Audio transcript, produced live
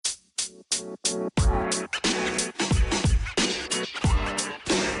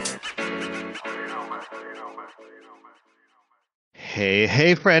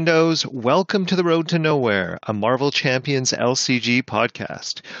Hey, friendos. Welcome to The Road to Nowhere, a Marvel Champions LCG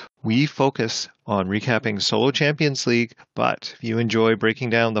podcast. We focus on recapping Solo Champions League, but if you enjoy breaking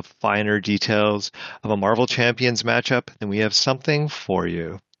down the finer details of a Marvel Champions matchup, then we have something for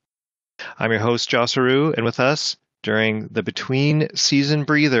you. I'm your host, Jossaru, and with us during the between-season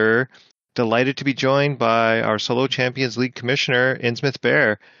breather, delighted to be joined by our Solo Champions League commissioner,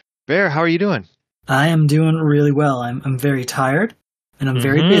 InnsmouthBear. Bear, how are you doing? I am doing really well. I'm very tired and I'm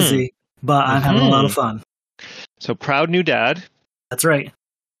very busy, but I'm having a lot of fun. So proud new dad. That's right.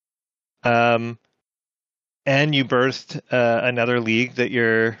 And you birthed another league that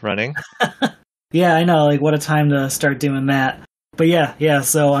you're running. Yeah, I know. Like, what a time to start doing that. But yeah.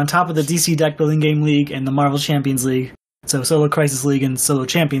 So on top of the DC Deck Building Game League and the Marvel Champions League, so Solo Crisis League and Solo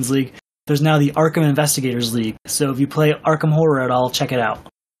Champions League, there's now the Arkham Investigators League. So if you play Arkham Horror at all, check it out.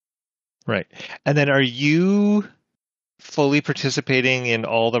 Right. And then are you fully participating in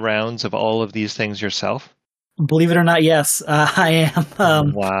all the rounds of all of these things yourself? Believe it or not, yes, I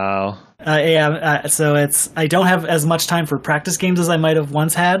am. Wow. So I don't have as much time for practice games as I might have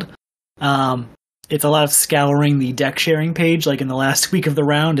once had. It's a lot of scouring the deck sharing page, like in the last week of the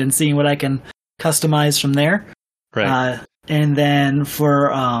round, and seeing what I can customize from there. Right. And then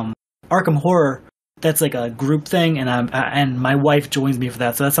for Arkham Horror, that's like a group thing, and my wife joins me for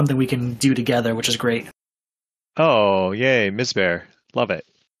that, so that's something we can do together, which is great. Oh, yay, Ms. Bear. Love it.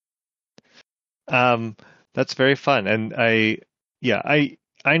 That's very fun. And I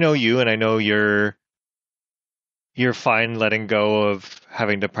know you, and I know you're fine letting go of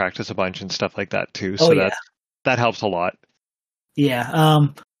having to practice a bunch and stuff like that too. So that helps a lot. Yeah.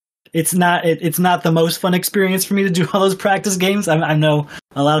 It's not the most fun experience for me to do all those practice games. I know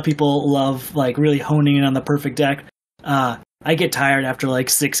a lot of people love like really honing in on the perfect deck. I get tired after like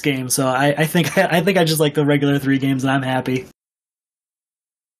 6 games, so I think I just like the regular 3 games and I'm happy.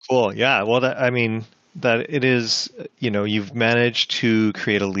 Cool. Yeah. Well, that it is, you've managed to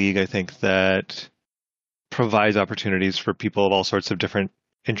create a league, I think, that provides opportunities for people of all sorts of different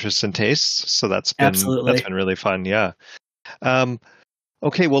interests and tastes. So that's been really fun. Yeah.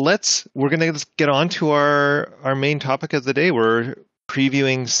 Okay. Well, we're going to get on to our main topic of the day. We're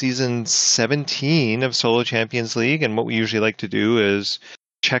previewing season 17 of Solo Champions League. And what we usually like to do is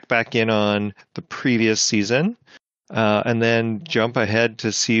check back in on the previous season. And then jump ahead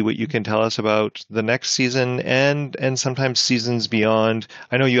to see what you can tell us about the next season and sometimes seasons beyond.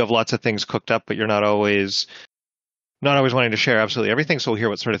 I know you have lots of things cooked up, but you're not always wanting to share absolutely everything. So we'll hear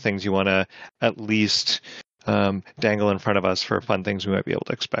what sort of things you want to at least dangle in front of us for fun things we might be able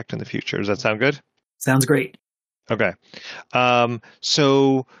to expect in the future. Does that sound good? Sounds great. Okay.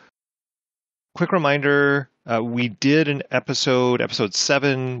 So quick reminder, we did an episode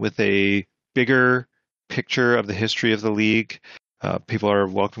 7 with a bigger picture of the history of the league. People are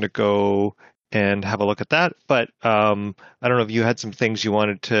welcome to go and have a look at that. But I don't know if you had some things you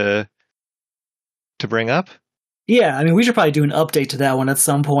wanted to bring up. Yeah, I mean, we should probably do an update to that one at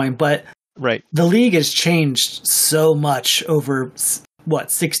some point. But right, the league has changed so much over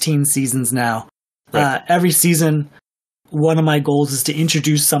 16 seasons now. Right. Every season, one of my goals is to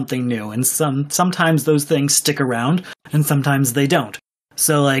introduce something new, and sometimes those things stick around, and sometimes they don't.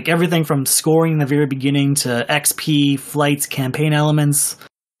 So, like, everything from scoring in the very beginning to XP, flights, campaign elements,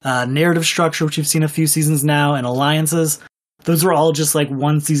 narrative structure, which you've seen a few seasons now, and alliances, those are all just, like,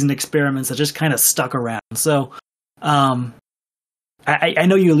 one-season experiments that just kind of stuck around. So, I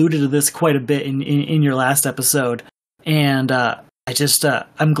know you alluded to this quite a bit in your last episode, and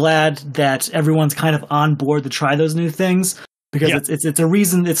I'm glad that everyone's kind of on board to try those new things, because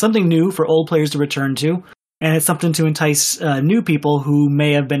it's something new for old players to return to. And it's something to entice new people who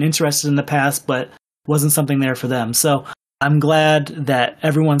may have been interested in the past, but wasn't something there for them. So I'm glad that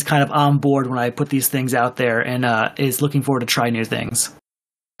everyone's kind of on board when I put these things out there and is looking forward to try new things.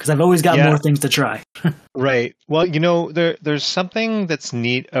 Because I've always got more things to try. Right. Well, there's something that's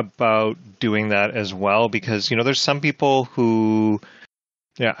neat about doing that as well, because, there's some people who,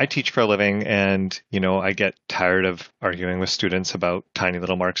 I teach for a living and, I get tired of arguing with students about tiny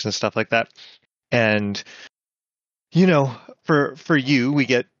little marks and stuff like that. And for you, we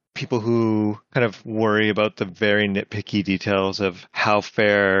get people who kind of worry about the very nitpicky details of how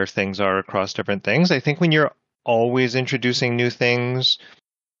fair things are across different things. I think when you're always introducing new things,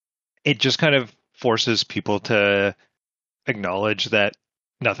 it just kind of forces people to acknowledge that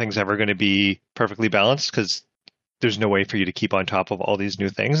nothing's ever going to be perfectly balanced, because there's no way for you to keep on top of all these new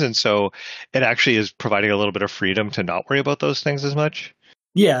things. And so it actually is providing a little bit of freedom to not worry about those things as much.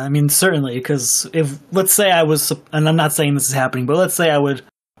 Yeah, I mean, certainly, because if, let's say I was, and I'm not saying this is happening, but let's say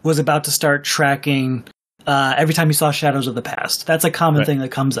was about to start tracking every time you saw Shadows of the Past. That's a common Right. thing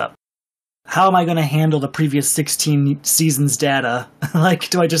that comes up. How am I going to handle the previous 16 seasons data? Like,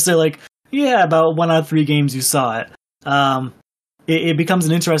 do I just say, like, yeah, about 1 out of 3 games you saw it? It becomes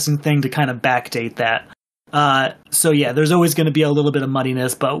an interesting thing to kind of backdate that. So yeah, there's always going to be a little bit of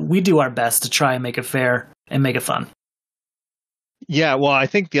muddiness, but we do our best to try and make it fair and make it fun. Yeah, well, I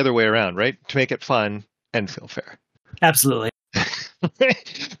think the other way around, right? To make it fun and feel fair. Absolutely.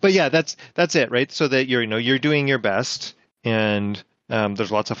 But yeah, that's it, right? So that you're doing your best, and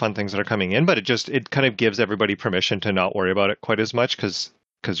there's lots of fun things that are coming in, but it kind of gives everybody permission to not worry about it quite as much because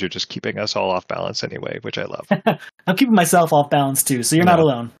you're just keeping us all off balance anyway, which I love. I'm keeping myself off balance too, so you're not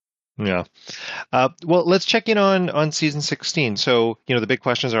alone. Yeah. Well, let's check in on season 16. So, the big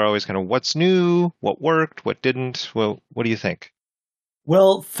questions are always kind of what's new, what worked, what didn't. Well, what do you think?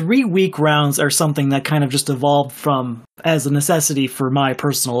 Well, 3-week rounds are something that kind of just evolved from as a necessity for my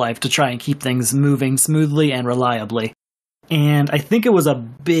personal life to try and keep things moving smoothly and reliably. And I think it was a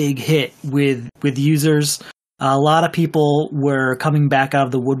big hit with users. A lot of people were coming back out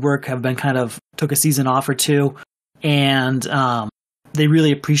of the woodwork, have been took a season off or two, and they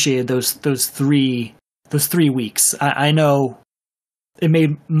really appreciated those 3 weeks. I know it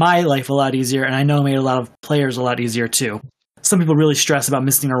made my life a lot easier, and I know it made a lot of players a lot easier too. Some people really stress about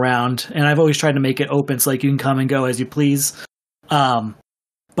missing around, and I've always tried to make it open so like you can come and go as you please.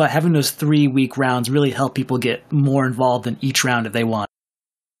 But having those 3-week rounds really help people get more involved in each round if they want.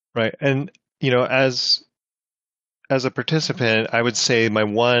 Right. And, as a participant, I would say my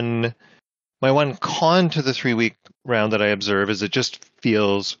one con to the 3-week round that I observe is it just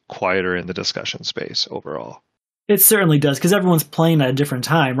feels quieter in the discussion space overall. It certainly does, because everyone's playing at a different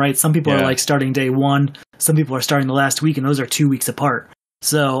time, right? Some people are like starting day 1, some people are starting the last week, and those are 2 weeks apart.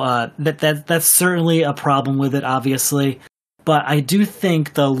 So that's certainly a problem with it, obviously. But I do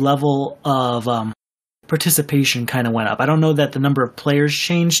think the level of participation kind of went up. I don't know that the number of players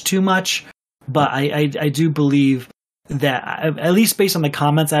changed too much, but I do believe that, at least based on the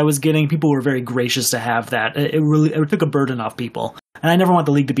comments I was getting, people were very gracious to have that. It took a burden off people. And I never want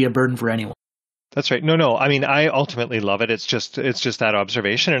the league to be a burden for anyone. That's right. No. I mean, I ultimately love it. It's just that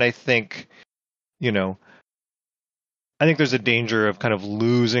observation. And I think, there's a danger of kind of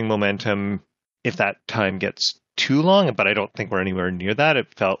losing momentum if that time gets too long, but I don't think we're anywhere near that. It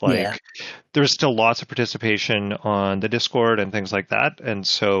felt like there was still lots of participation on the Discord and things like that. And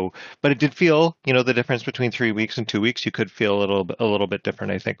so, but it did feel, the difference between 3 weeks and 2 weeks, you could feel a little bit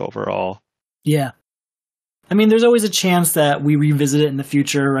different, I think, overall. Yeah. I mean, there's always a chance that we revisit it in the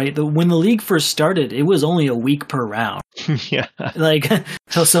future, right? When the league first started, it was only a week per round. Yeah.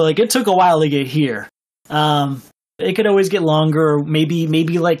 So it took a while to get here. It could always get longer. Maybe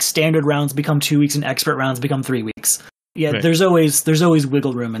like standard rounds become 2 weeks and expert rounds become 3 weeks. Yeah, right. There's always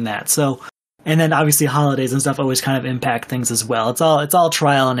wiggle room in that. So, and then obviously holidays and stuff always kind of impact things as well. It's all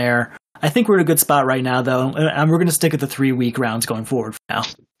trial and error. I think we're in a good spot right now, though, and we're going to stick with the 3-week rounds going forward for now.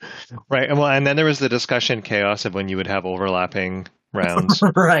 Right. And then there was the discussion chaos of when you would have overlapping rounds.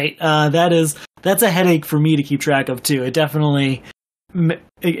 Right. That's a headache for me to keep track of too. It definitely,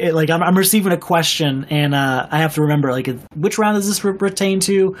 I'm receiving a question and I have to remember which round does this pertain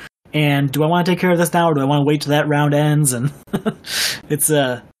to, and do I want to take care of this now or do I want to wait till that round ends? And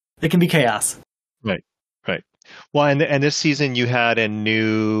it can be chaos. Right. Well, and this season you had a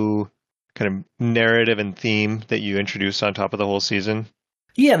new kind of narrative and theme that you introduced on top of the whole season.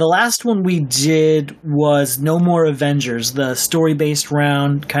 Yeah, the last one we did was No More Avengers. The story-based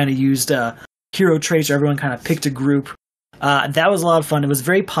round kind of used hero traits, where everyone kind of picked a group. That was a lot of fun. It was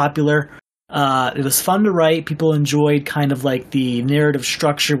very popular. It was fun to write. People enjoyed kind of like the narrative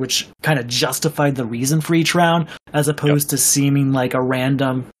structure, which kind of justified the reason for each round, as opposed to seeming like a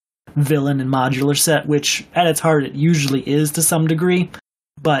random villain and modular set, which at its heart it usually is to some degree.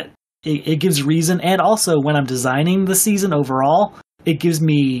 But it gives reason, and also when I'm designing the season overall, it gives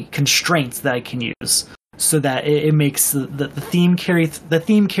me constraints that I can use, so that it makes the theme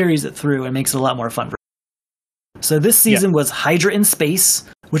carries it through and makes it a lot more fun. So this season was Hydra in Space,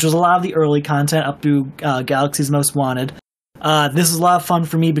 which was a lot of the early content up through Galaxy's Most Wanted. This is a lot of fun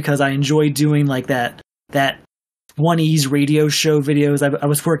for me because I enjoy doing like that 1E's radio show videos I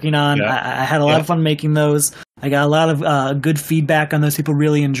was working on. I had a lot of fun making those. I got a lot of good feedback on those. People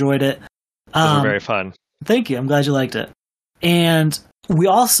really enjoyed it. Those were very fun. Thank you. I'm glad you liked it. And we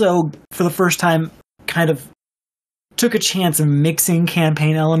also, for the first time, kind of took a chance in mixing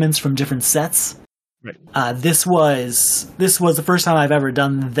campaign elements from different sets. Right. This was the first time I've ever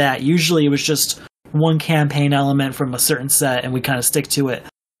done that. Usually it was just one campaign element from a certain set and we kind of stick to it.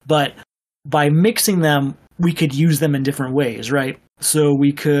 But by mixing them, we could use them in different ways, right? So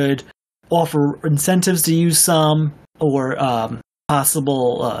we could offer incentives to use some, or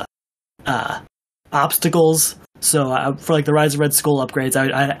possible obstacles. So for like the Rise of Red Skull upgrades,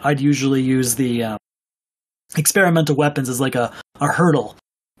 I'd usually use the experimental weapons as like a hurdle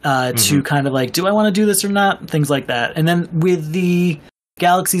to kind of like, do I want to do this or not? Things like that. And then with the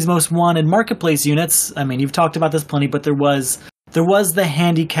Galaxy's Most Wanted marketplace units, I mean, you've talked about this plenty, but there was the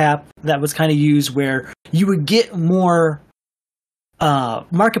handicap that was kind of used where you would get more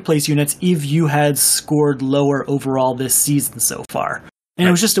marketplace units if you had scored lower overall this season so far. And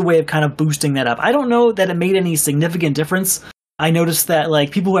it was just a way of kind of boosting that up. I don't know that it made any significant difference. I noticed that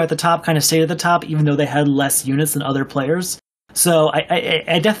like people who were at the top kind of stayed at the top even though they had less units than other players. So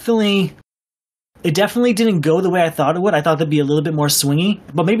it definitely didn't go the way I thought it would. I thought that'd be a little bit more swingy,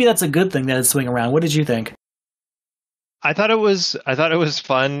 but maybe that's a good thing that it's swing around. What did you think? I thought it was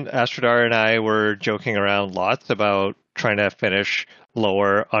fun. Astrodar and I were joking around lots about trying to finish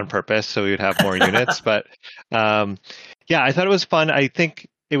lower on purpose so we would have more units. But yeah, I thought it was fun. I think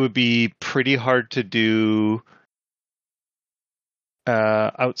it would be pretty hard to do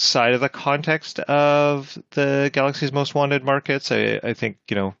outside of the context of the Galaxy's Most Wanted markets. I think,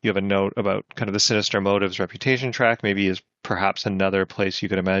 you have a note about kind of the Sinister Motives reputation track maybe is perhaps another place you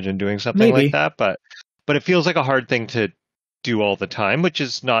could imagine doing something like that. But it feels like a hard thing to do all the time, which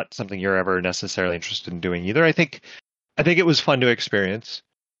is not something you're ever necessarily interested in doing either. I think it was fun to experience,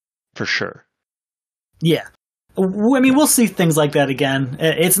 for sure. Yeah. I mean, we'll see things like that again.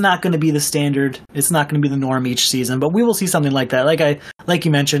 It's not going to be the standard. It's not going to be the norm each season, but we will see something like that. Like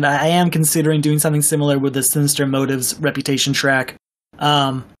you mentioned, I am considering doing something similar with the Sinister Motives reputation track.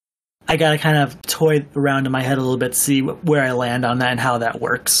 I got to kind of toy around in my head a little bit to see where I land on that and how that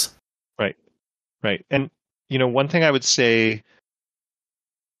works. Right. And, one thing I would say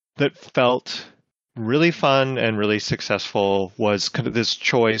that felt really fun and really successful was kind of this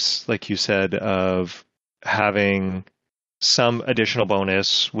choice, like you said, of having some additional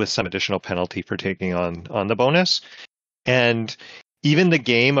bonus with some additional penalty for taking on the bonus. And even the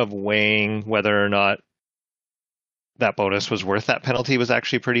game of weighing whether or not that bonus was worth that penalty was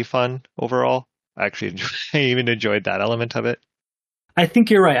actually pretty fun overall. I even enjoyed that element of it. I think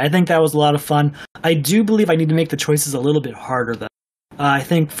you're right. I think that was a lot of fun. I do believe I need to make the choices a little bit harder, though. I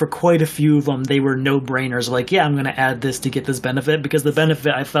think for quite a few of them, they were no-brainers. Like, yeah, I'm going to add this to get this benefit, because the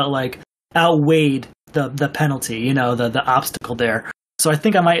benefit, I felt like, outweighed the penalty, the obstacle there. So I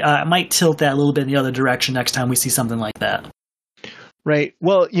think I might tilt that a little bit in the other direction next time we see something like that. Right.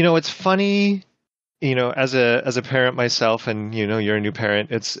 Well, it's funny, as a parent myself, and you're a new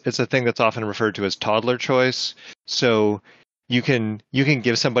parent, it's a thing that's often referred to as toddler choice. So you can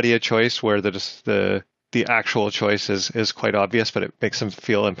give somebody a choice where the actual choice is quite obvious, but it makes them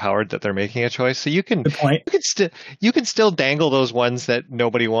feel empowered that they're making a choice. So you can still dangle those ones that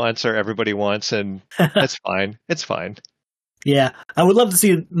nobody wants or everybody wants, and that's fine. It's fine. Yeah, I would love to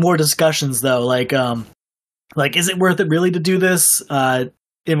see more discussions though. Like, is it worth it really to do this?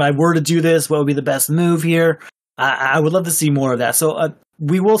 If I were to do this, what would be the best move here? I would love to see more of that. So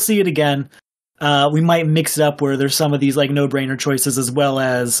we will see it again. We might mix it up where there's some of these like no-brainer choices as well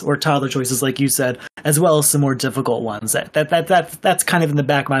as, or toddler choices, like you said, as well as some more difficult ones. That's kind of in the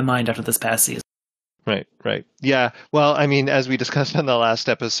back of my mind after this past season. Right. Yeah. Well, I mean, as we discussed on the last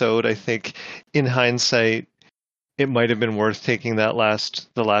episode, I think in hindsight, it might have been worth taking the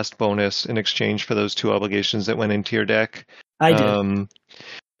last bonus in exchange for those two obligations that went into your deck. I did.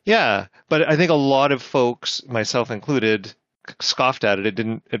 Yeah, but I think a lot of folks, myself included, scoffed at it.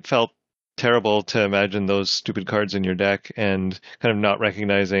 It felt terrible to imagine those stupid cards in your deck, and kind of not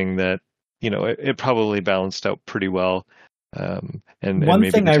recognizing that it probably balanced out pretty well. And one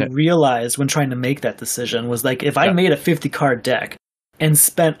thing I realized when trying to make that decision was like, if I made a 50 card deck and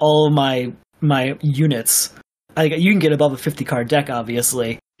spent all of my units, you can get above a 50 card deck,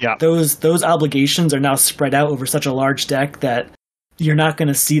 obviously. Yeah. Those obligations are now spread out over such a large deck that you're not going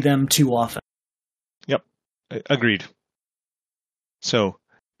to see them too often. Yep. Agreed. So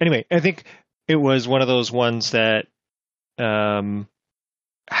anyway, I think it was one of those ones that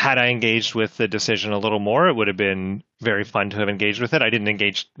had I engaged with the decision a little more, it would have been very fun to have engaged with it. I didn't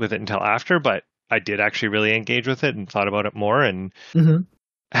engage with it until after, but I did actually really engage with it and thought about it more, and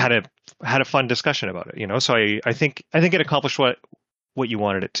had a fun discussion about it. So I think it accomplished what you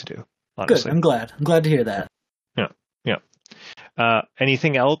wanted it to do. Honestly. Good. I'm glad to hear that. Yeah.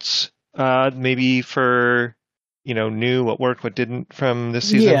 Anything else? Maybe for new, what worked, what didn't from this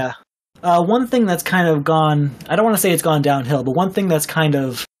season? Yeah. One thing that's kind of gone, I don't want to say it's gone downhill, but one thing that's kind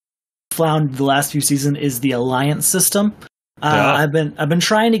of found the last few seasons is the alliance system. Yeah. I've been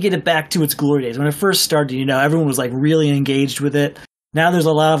trying to get it back to its glory days. When it first started, everyone was like really engaged with it. Now there's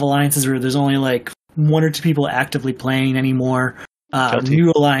a lot of alliances where there's only like one or two people actively playing anymore.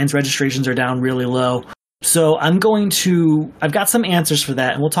 New alliance registrations are down really low. So I've got some answers for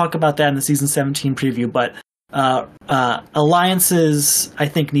that, and we'll talk about that in the season 17 preview. But alliances, I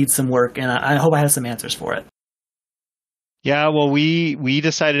think, need some work, and I hope I have some answers for it. Yeah, well, we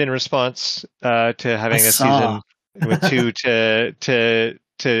decided in response to having a season with two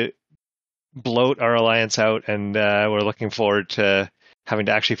to bloat our alliance out, and we're looking forward to having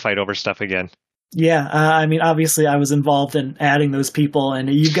to actually fight over stuff again. Yeah, I mean, obviously, I was involved in adding those people, and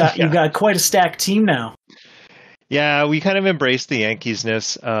you've got quite a stacked team now. Yeah, we kind of embraced the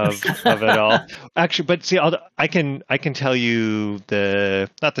Yankees-ness of it all. Actually, but see, I can tell you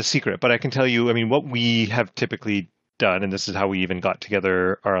not the secret, but I can tell you, I mean, what we have typically done, and this is how we even got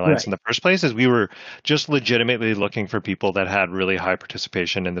together our alliance in the first place, is we were just legitimately looking for people that had really high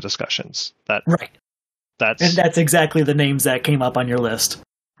participation in the discussions. That's exactly the names that came up on your list.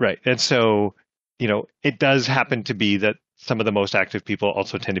 Right. And so, it does happen to be that some of the most active people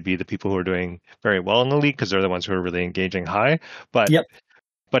also tend to be the people who are doing very well in the league because they're the ones who are really engaging high. But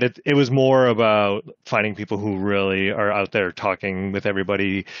it was more about finding people who really are out there talking with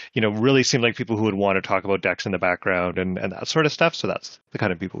everybody, really seemed like people who would want to talk about decks in the background and that sort of stuff. So that's the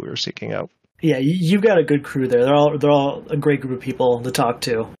kind of people we were seeking out. Yeah, you've got a good crew there. They're all a great group of people to talk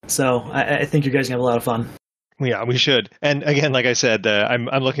to. So I think you guys are going to have a lot of fun. Yeah, we should. And again, like I said, I'm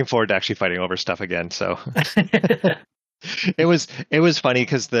looking forward to actually fighting over stuff again. So it was funny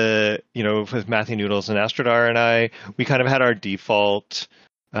because with Matthew Noodles and Astrodar and I, we kind of had our default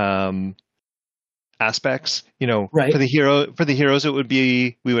aspects. Right. For the heroes, it would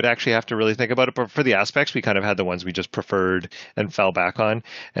be we would actually have to really think about it. But for the aspects, we kind of had the ones we just preferred and fell back on.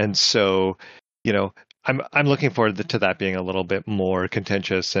 And so, I'm looking forward to that being a little bit more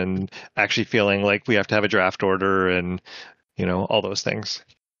contentious and actually feeling like we have to have a draft order and all those things.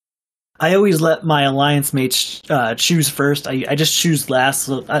 I always let my alliance mates choose first. I just choose last,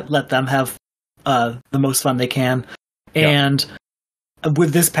 so I let them have the most fun they can. And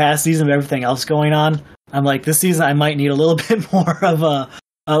with this past season of everything else going on, I'm like, this season I might need a little bit more of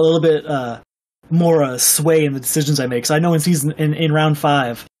more sway in the decisions I make. So I know in round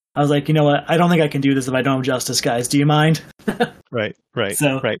 5. I was like, you know what? I don't think I can do this if I don't have justice, guys. Do you mind? Right.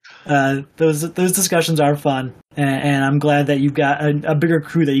 So, those discussions are fun, and I'm glad that you've got a bigger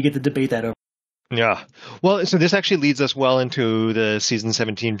crew that you get to debate that over. Yeah. Well, so this actually leads us well into the season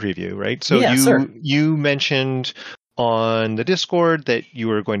 17 preview, right? So you mentioned on the Discord that you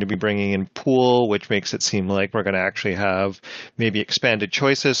were going to be bringing in pool, which makes it seem like we're going to actually have maybe expanded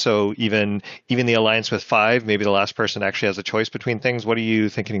choices. So even the alliance with 5, maybe the last person actually has a choice between things. What are you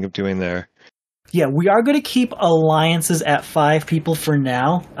thinking of doing there? Yeah, we are going to keep alliances at 5 people for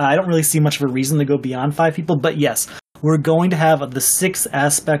now. I don't really see much of a reason to go beyond 5 people, but yes, we're going to have the 6th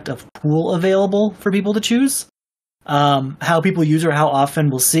aspect of pool available for people to choose. How people use or how often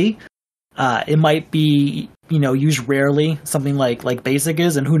we'll see. It might be used rarely, something like basic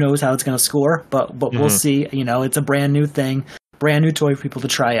is, and who knows how it's going to score, but we'll see. It's a brand new thing, brand new toy for people to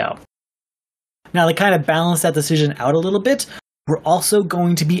try out. Now, to kind of balance that decision out a little bit, we're also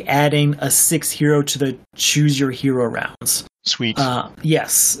going to be adding a 6th hero to the choose your hero rounds. Sweet.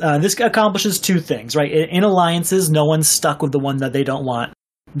 Yes. This accomplishes 2 things, right? In alliances, no one's stuck with the one that they don't want.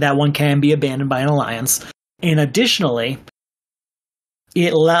 That one can be abandoned by an alliance. And additionally,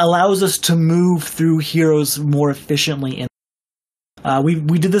 it allows us to move through heroes more efficiently.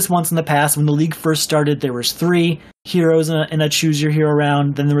 We did this once in the past. When the league first started, there was 3 heroes in a choose your hero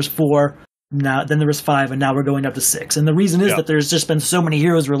round. Then there was 4. Then there was 5, and now we're going up to 6. And the reason is that there's just been so many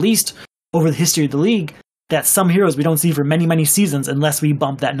heroes released over the history of the league that some heroes we don't see for many, many seasons unless we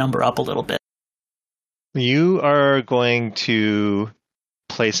bump that number up a little bit. You are going to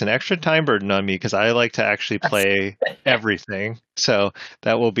place an extra time burden on me because I like to actually play everything. So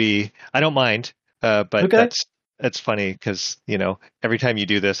that will be, I don't mind, but that's funny because, every time you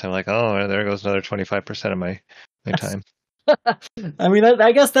do this, I'm like, oh, there goes another 25% of my time. I mean,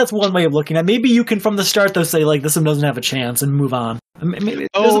 I guess that's one way of looking at it. Maybe you can, from the start, though, say, like, this one doesn't have a chance and move on.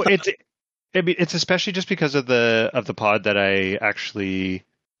 It's especially just because of the pod that I actually...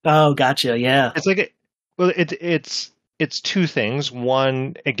 Oh, gotcha, yeah. It's like, it's 2 things.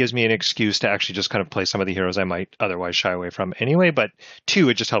 One, it gives me an excuse to actually just kind of play some of the heroes I might otherwise shy away from anyway. But 2,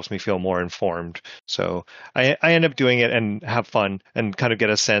 it just helps me feel more informed. So I end up doing it and have fun and kind of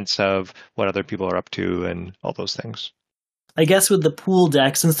get a sense of what other people are up to and all those things. I guess with the pool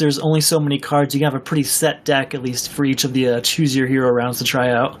deck, since there's only so many cards, you can have a pretty set deck, at least for each of the choose your hero rounds to try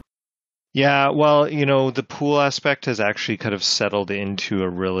out. Yeah, well, the pool aspect has actually kind of settled into a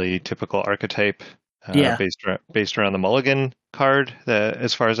really typical archetype Yeah, based around the Mulligan card,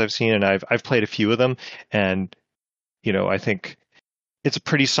 as far as I've seen, and I've played a few of them, and I think it's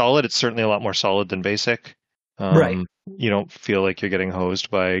pretty solid. It's certainly a lot more solid than basic. right, You don't feel like you're getting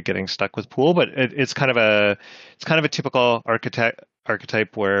hosed by getting stuck with pool, but it's kind of a typical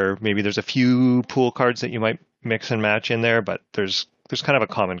archetype where maybe there's a few pool cards that you might mix and match in there, but there's kind of a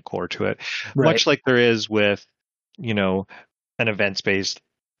common core to it, right, much like there is with you know an events based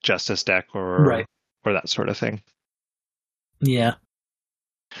justice deck right. or that sort of thing. Yeah.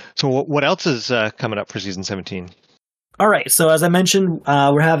 So what else is coming up for season 17? All right. So as I mentioned,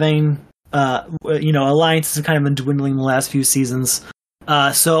 we're having alliances have kind of been dwindling the last few seasons.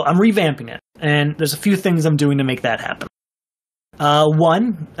 So I'm revamping it, and there's a few things I'm doing to make that happen.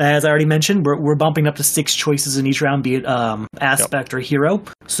 One, as I already mentioned, we're bumping up to 6 choices in each round, be it aspect or hero.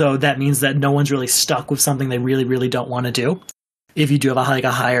 So that means that no one's really stuck with something they really, really don't want to do. If you do have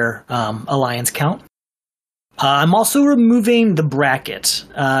a higher alliance count. I'm also removing the bracket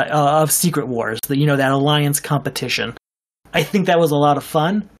of Secret Wars, that alliance competition. I think that was a lot of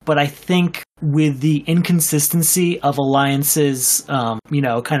fun, but I think with the inconsistency of alliances, kind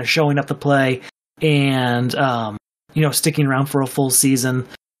of showing up to play and sticking around for a full season,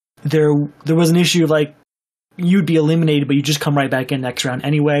 there was an issue of like you'd be eliminated, but you just come right back in next round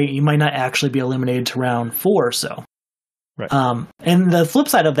anyway. You might not actually be eliminated to round 4 or so. Right. And the flip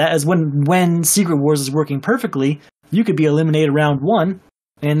side of that is when Secret Wars is working perfectly, you could be eliminated round 1,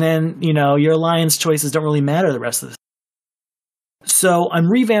 and then your alliance choices don't really matter the rest of the. So I'm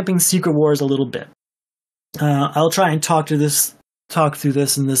revamping Secret Wars a little bit. I'll try and talk through this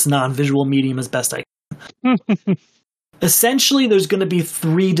in this non-visual medium as best I can. Essentially, there's going to be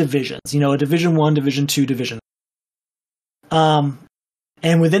 3 divisions. A Division 1, Division 2, Division. And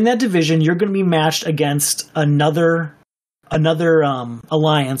within that division, you're going to be matched against another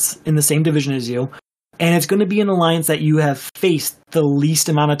alliance in the same division as you, and it's going to be an alliance that you have faced the least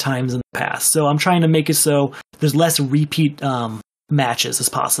amount of times in the past. So I'm trying to make it so there's less repeat matches as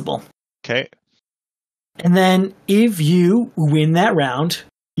possible. Okay. And then if you win that round,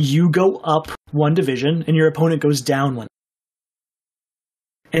 you go up 1 division, and your opponent goes down 1.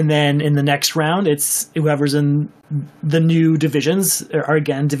 And then in the next round, it's whoever's in the new divisions are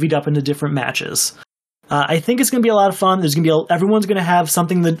again divvied up into different matches. I think it's going to be a lot of fun. Everyone's going to have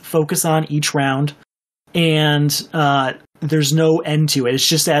something to focus on each round, and there's no end to it. It's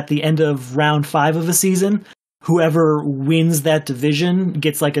just at the end of round 5 of a season, whoever wins that division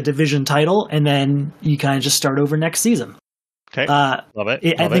gets like a division title, and then you kind of just start over next season. Okay, love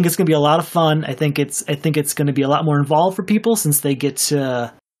it. I think it's going to be a lot of fun. I think it's going to be a lot more involved for people since they get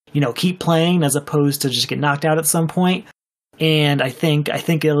to keep playing as opposed to just get knocked out at some point. And I think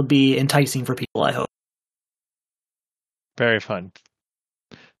it'll be enticing for people. I hope. Very fun.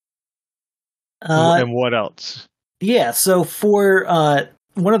 And what else? Yeah, so for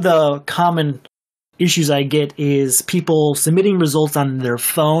one of the common issues I get is people submitting results on their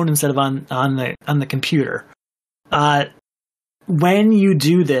phone instead of on the computer. When you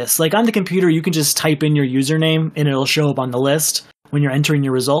do this, like on the computer, you can just type in your username and it'll show up on the list when you're entering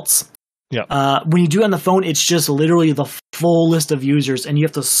your results. Yeah. When you do it on the phone, it's just literally the full list of users, and you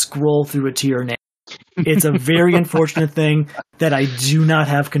have to scroll through it to your name. It's a very unfortunate thing that I do not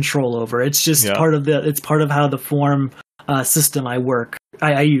have control over. It's just part of how the form system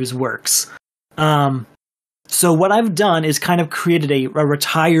I use works. So what I've done is kind of created a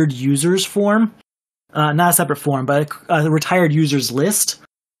retired users form, not a separate form, but a retired users list.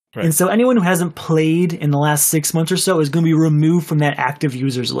 Right. And so anyone who hasn't played in the last 6 months or so is going to be removed from that active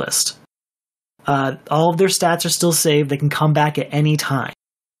users list. All of their stats are still saved. They can come back at any time.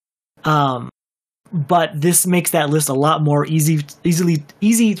 But this makes that list a lot more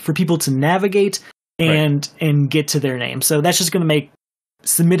easy for people to navigate and get to their name. So that's just going to make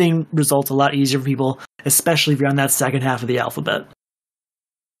submitting results a lot easier for people, especially if you're on that second half of the alphabet.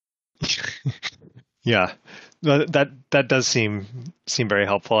 Yeah, that does seem very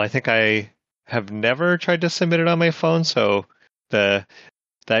helpful. I think I have never tried to submit it on my phone, so that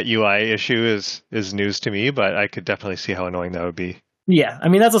UI issue is news to me, but I could definitely see how annoying that would be. Yeah, I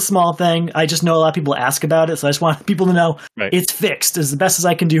mean, that's a small thing. I just know a lot of people ask about it, so I just want people to know It's fixed. As the best as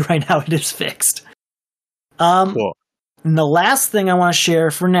I can do right now, it is fixed. Cool. And the last thing I want to share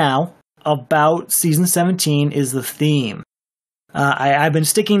for now about Season 17 is the theme. I've been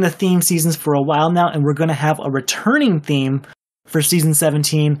sticking to theme seasons for a while now, and we're going to have a returning theme for Season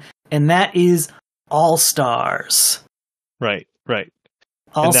 17, and that is All-Stars. Right.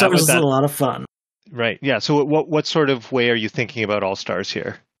 All-Stars is a lot of fun. Right. Yeah. So what sort of way are you thinking about All-Stars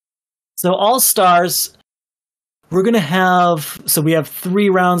here? So All Stars, we're going to have, so we have 3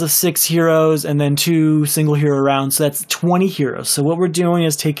 rounds of 6 heroes and then 2 single hero rounds. So that's 20 heroes. So what we're doing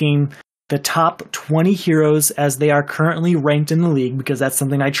is taking the top 20 heroes as they are currently ranked in the league, because that's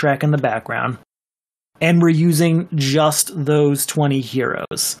something I track in the background. And we're using just those 20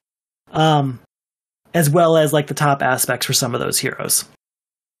 heroes. As well as like the top aspects for some of those heroes.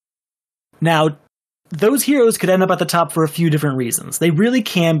 Now, those heroes could end up at the top for a few different reasons. They really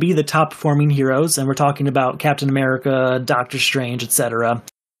can be the top performing heroes, and we're talking about Captain America, Doctor Strange, etc.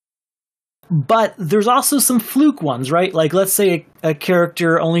 But there's also some fluke ones, right? Like, let's say a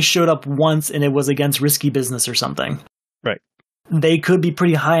character only showed up once and it was against Risky Business or something. Right. They could be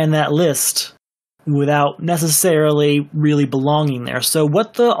pretty high on that list without necessarily really belonging there. So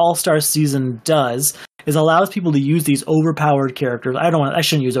what the All-Star season does is allows people to use these overpowered characters. I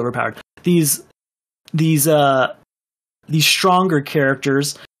shouldn't use overpowered. These stronger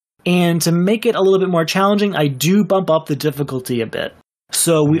characters, and to make it a little bit more challenging, I do bump up the difficulty a bit.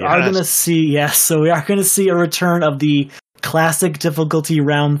 So we are going to see, a return of the classic difficulty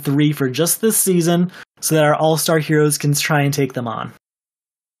round 3 for just this season, so that our all-star heroes can try and take them on.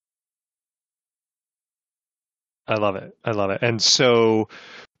 I love it. And so,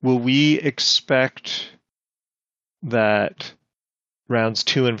 will we expect that rounds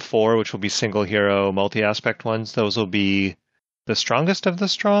 2 and 4, which will be single hero, multi-aspect ones, those will be the strongest of the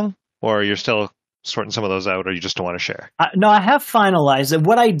strong? Or you're still sorting some of those out, or you just don't want to share? No, I have finalized it.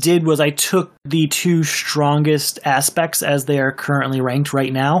 What I did was I took the 2 strongest aspects as they are currently ranked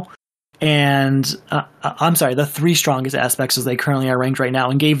right now. And, the 3 strongest aspects as they currently are ranked right now,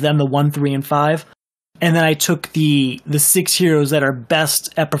 and gave them the 1, 3, and 5. And then I took the 6 heroes that are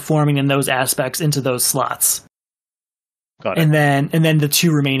best at performing in those aspects into those slots. Got it. And then the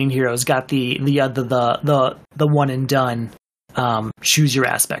 2 remaining heroes got the one and done choose your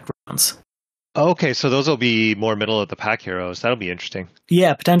aspect rounds. Okay, so those will be more middle of the pack heroes. That'll be interesting.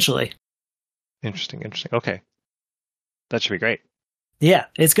 Yeah, potentially. Interesting. Okay, that should be great. Yeah,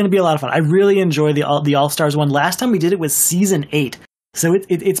 it's going to be a lot of fun. I really enjoy the All Stars one. Last time we did it was season 8, so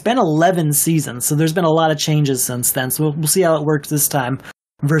it's been 11 seasons. So there's been a lot of changes since then. So we'll see how it works this time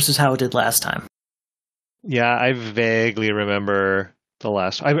versus how it did last time. Yeah, I vaguely remember the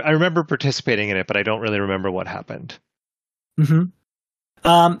last. I remember participating in it, but I don't really remember what happened. Mm-hmm.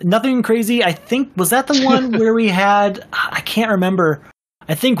 Nothing crazy. I think, was that the one where we had? I can't remember.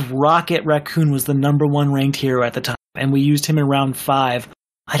 I think Rocket Raccoon was the number 1 ranked hero at the time, and we used him in round 5.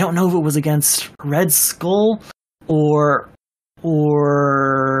 I don't know if it was against Red Skull or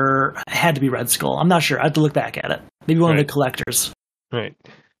it had to be Red Skull. I'm not sure. I have to look back at it. Maybe one of the collectors. Right.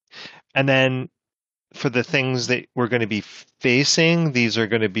 And then, for the things that we're going to be facing, these are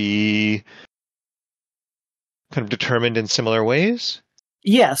going to be kind of determined in similar ways?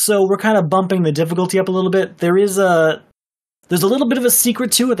 Yeah, so we're kind of bumping the difficulty up a little bit. There's a little bit of a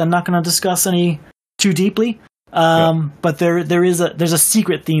secret to it I'm not going to discuss any too deeply. But there's a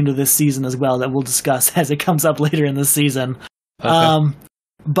secret theme to this season as well that we'll discuss as it comes up later in the season. Okay.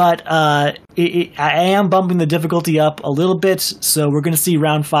 But I am bumping the difficulty up a little bit, so we're going to see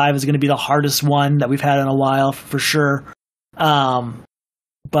round 5 is going to be the hardest one that we've had in a while, for sure.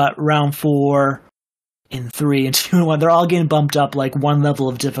 But round 4 and 3 and 2 and 1, they're all getting bumped up like 1 level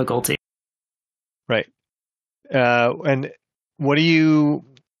of difficulty. Right. And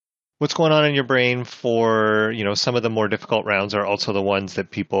what's going on in your brain for, some of the more difficult rounds are also the ones that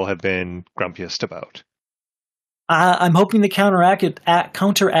people have been grumpiest about? I'm hoping to counteract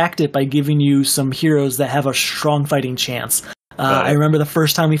it by giving you some heroes that have a strong fighting chance. I remember the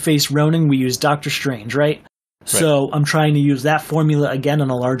first time we faced Ronin, we used Doctor Strange, right? So I'm trying to use that formula again on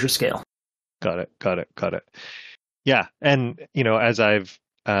a larger scale. Got it. Yeah, and as I've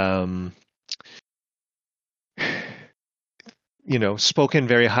spoken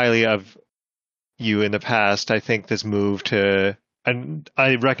very highly of you in the past, I think this move to, and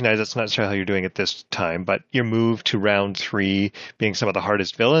I recognize that's not necessarily how you're doing it this time, but your move to round 3 being some of the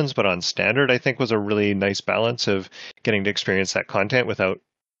hardest villains, but on standard, I think was a really nice balance of getting to experience that content without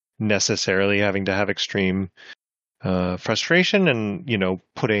necessarily having to have extreme frustration, and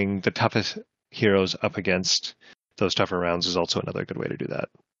putting the toughest heroes up against those tougher rounds is also another good way to do that.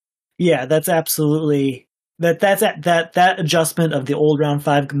 Yeah, that's absolutely that adjustment of the old round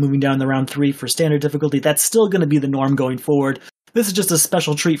 5 moving down to round 3 for standard difficulty. That's still going to be the norm going forward. This is just a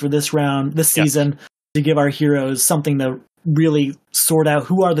special treat for this season, to give our heroes something to really sort out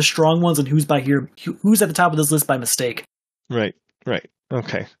who are the strong ones and who's at the top of this list by mistake. Right.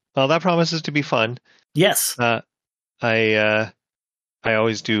 Okay. Well, that promises to be fun. Yes. I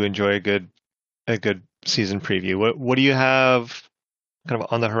always do enjoy a good season preview. What do you have kind of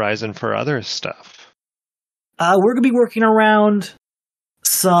on the horizon for other stuff? We're gonna be working around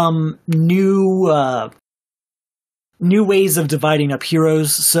some new ways of dividing up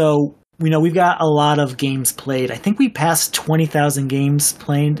heroes. So we've got a lot of games played. I think we passed 20,000 games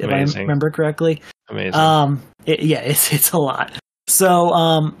played, if I remember correctly. Amazing. It's a lot. So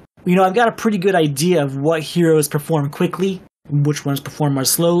I've got a pretty good idea of what heroes perform quickly, which ones perform more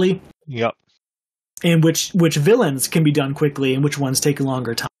slowly. Yep. And which villains can be done quickly and which ones take a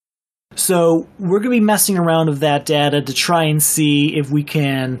longer time. So we're going to be messing around with that data to try and see if we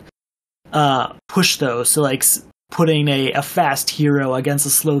can push those. So like putting a fast hero against a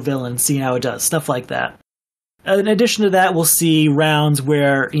slow villain, seeing how it does, stuff like that. In addition to that, we'll see rounds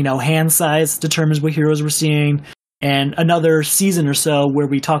where, hand size determines what heroes we're seeing, and another season or so where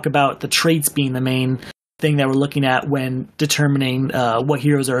we talk about the traits being the main thing that we're looking at when determining what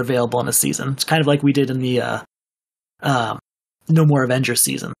heroes are available in a season. It's kind of like we did in the No More Avengers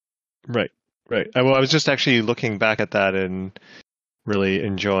season. Right. I was just actually looking back at that and really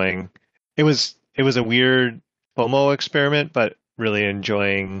enjoying. It was a weird FOMO experiment, but really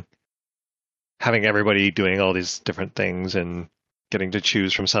enjoying having everybody doing all these different things and getting to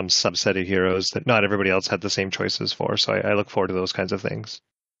choose from some subset of heroes that not everybody else had the same choices for. So I look forward to those kinds of things.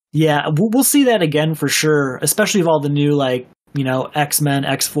 Yeah, we'll see that again for sure, especially with all the new, X-Men,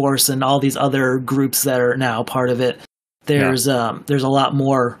 X-Force, and all these other groups that are now part of it. There's a lot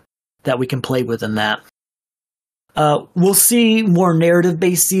more that we can play with in that. We'll see more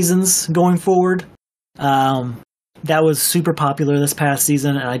narrative-based seasons going forward. That was super popular this past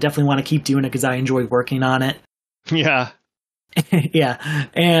season, and I definitely want to keep doing it because I enjoy working on it. Yeah. Yeah.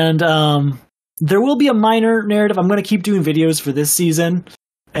 And there will be a minor narrative. I'm going to keep doing videos for this season,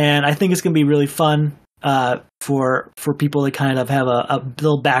 and I think it's going to be really fun for people to kind of have a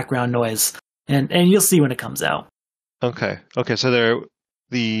little background noise, and you'll see when it comes out. Okay. So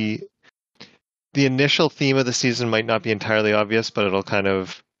the initial theme of the season might not be entirely obvious, but it'll kind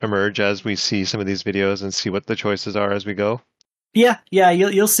of emerge as we see some of these videos and see what the choices are as we go. Yeah,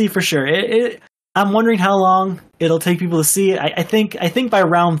 you'll see for sure. I'm wondering how long it'll take people to see it. I think by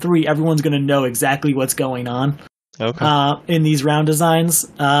round 3, everyone's going to know exactly what's going on. Okay. In these round designs,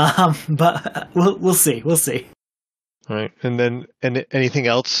 but we'll see. We'll see. All right, and anything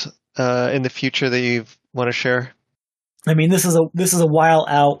else in the future that you want to share? I mean, this is a while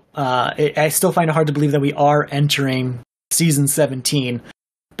out. I still find it hard to believe that we are entering season 17,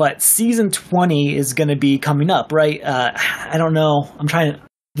 but season 20 is going to be coming up, right? I don't know. I'm trying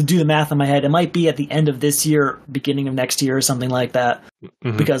to do the math in my head. It might be at the end of this year, beginning of next year, or something like that,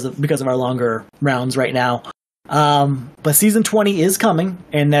 because of our longer rounds right now. But season 20 is coming,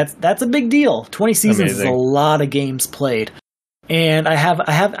 and that's a big deal. 20 seasons is a lot of games played. And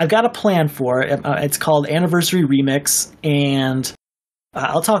I've got a plan for it. It's called Anniversary Remix, and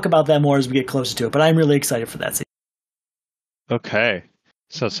I'll talk about that more as we get closer to it. But I'm really excited for that season. Okay,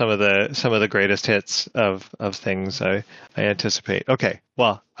 so some of the greatest hits of things I anticipate. Okay,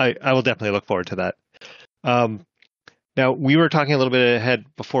 well I will definitely look forward to that. Now we were talking a little bit ahead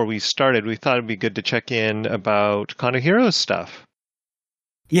before we started. We thought it'd be good to check in about Con of Heroes stuff.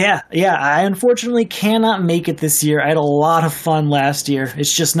 Yeah. I unfortunately cannot make it this year. I had a lot of fun last year.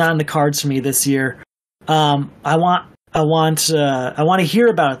 It's just not in the cards for me this year. I want to hear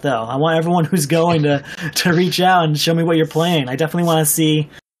about it though. I want everyone who's going to reach out and show me what you're playing. I definitely want to see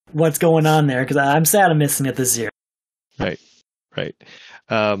what's going on there because I'm sad I'm missing it this year. Right.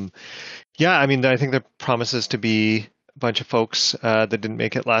 Yeah, I mean, I think there promises to be a bunch of folks that didn't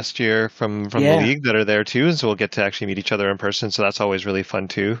make it last year from the league that are there too, and so we'll get to actually meet each other in person. So that's always really fun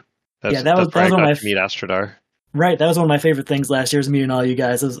too. That was where I got to meet Astrodar. Right, that was one of my favorite things last year, was meeting all you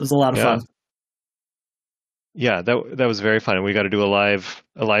guys. It was a lot of fun. Yeah, that was very fun, and we got to do a live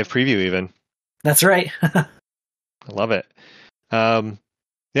preview even. That's right. I love it.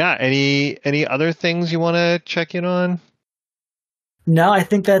 Yeah, any other things you want to check in on? No, I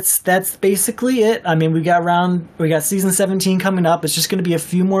think that's basically it. I mean, we got season 17 coming up. It's just going to be a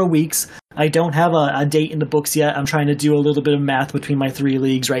few more weeks. I don't have a date in the books yet. I'm trying to do a little bit of math between my 3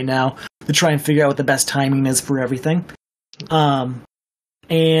 leagues right now to try and figure out what the best timing is for everything. I'm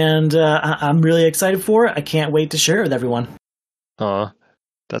really excited for it. I can't wait to share it with everyone.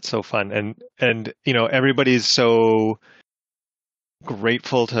 That's so fun. And everybody's so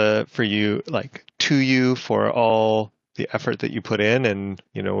grateful to you for all the effort that you put in, and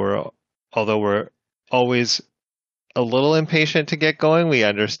although we're always a little impatient to get going, we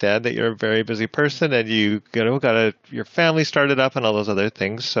understand that you're a very busy person and got your family started up and all those other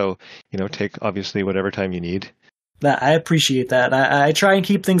things. So take obviously whatever time you need. I appreciate that. I try and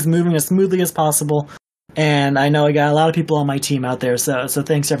keep things moving as smoothly as possible, And I know I got a lot of people on my team out there, so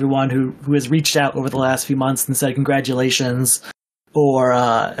thanks to everyone who has reached out over the last few months and said congratulations or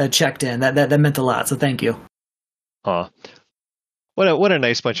checked in. That meant a lot. So thank you. Aw. What a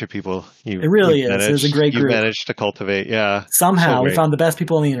nice bunch of people It really is. It was a great you've group. managed to cultivate. Yeah, so Somehow we great. found the best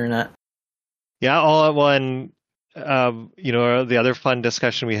people on the internet. Yeah, all at one. The other fun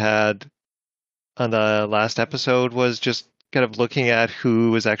discussion we had on the last episode was just kind of looking at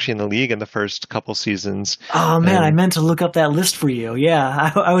who was actually in the league in the first couple seasons. Oh man, I And meant to look up that list for you.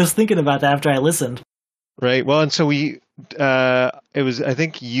 Yeah, I was thinking about that after I listened. right, well, and so it was I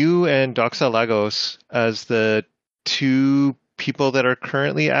think you and Doxa Lagos as the two people that are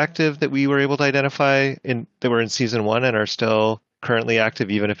currently active that we were able to identify in that were in season one and are still currently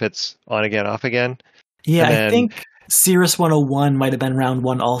active, even if it's on again, off again. Yeah, And I then think Cirrus 101 might have been round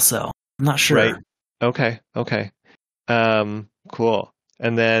one also. I'm not right, sure. okay. Cool.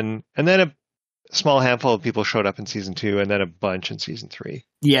 And then a small handful of people showed up in season two, and then a bunch in season three.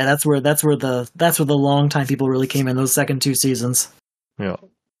 Yeah, that's where the long time people really came in, those second two seasons. Yeah.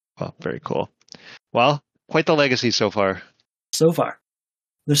 Well, very cool. Well, quite the legacy so far. So far.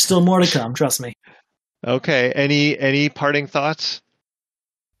 There's still more to come, trust me. Okay. Any parting thoughts?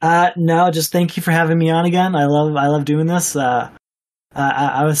 No, just thank you for having me on again. I love doing this.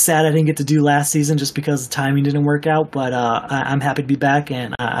 I was sad I didn't get to do last season just because the timing didn't work out, but I'm happy to be back,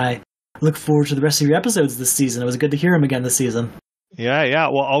 and I look forward to the rest of your episodes this season. It was good to hear him again this season. Yeah.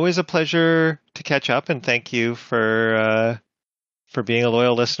 Well, always a pleasure to catch up, and thank you for being a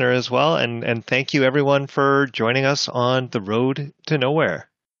loyal listener as well, and thank you everyone for joining us on the road to nowhere.